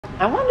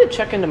I wanted to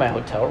check into my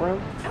hotel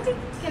room. Okay.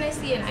 Can I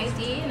see an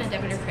ID and a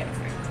debit or credit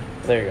card?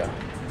 There you go.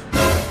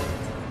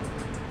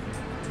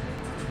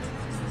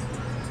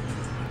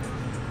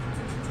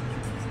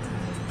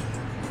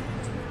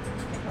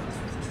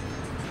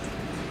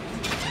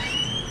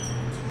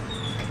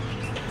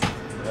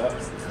 Yep.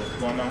 What's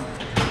going on?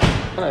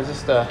 I was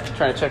just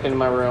trying to check into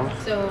my room.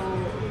 So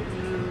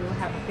you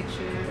have a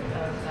picture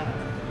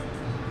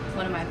of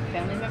one of my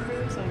family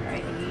members on your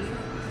ID?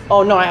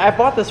 Oh no, I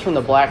bought this from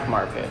the black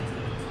market.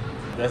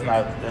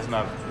 That's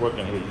not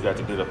working here. You got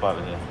to get up out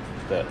of here.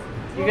 That.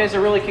 You guys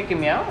are really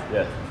kicking me out?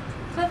 Yeah.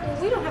 Cliff,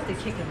 well, we don't have to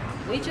kick him out.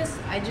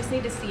 I just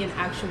need to see an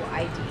actual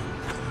ID.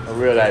 A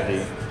real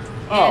ID.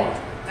 Oh.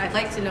 And I'd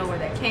like to know where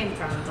that came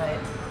from, but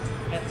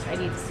I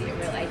need to see a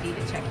real ID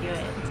to check you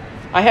in.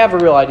 I have a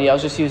real ID. I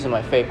was just using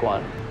my fake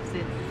one.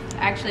 It's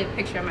actually a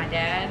picture of my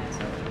dad.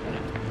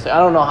 So, So I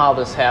don't know how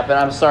this happened.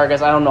 I'm sorry,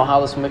 guys. I don't know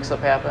how this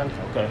mix-up happened,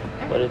 Okay.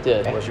 but it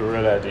did. What's your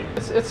real ID?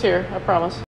 It's here. I promise.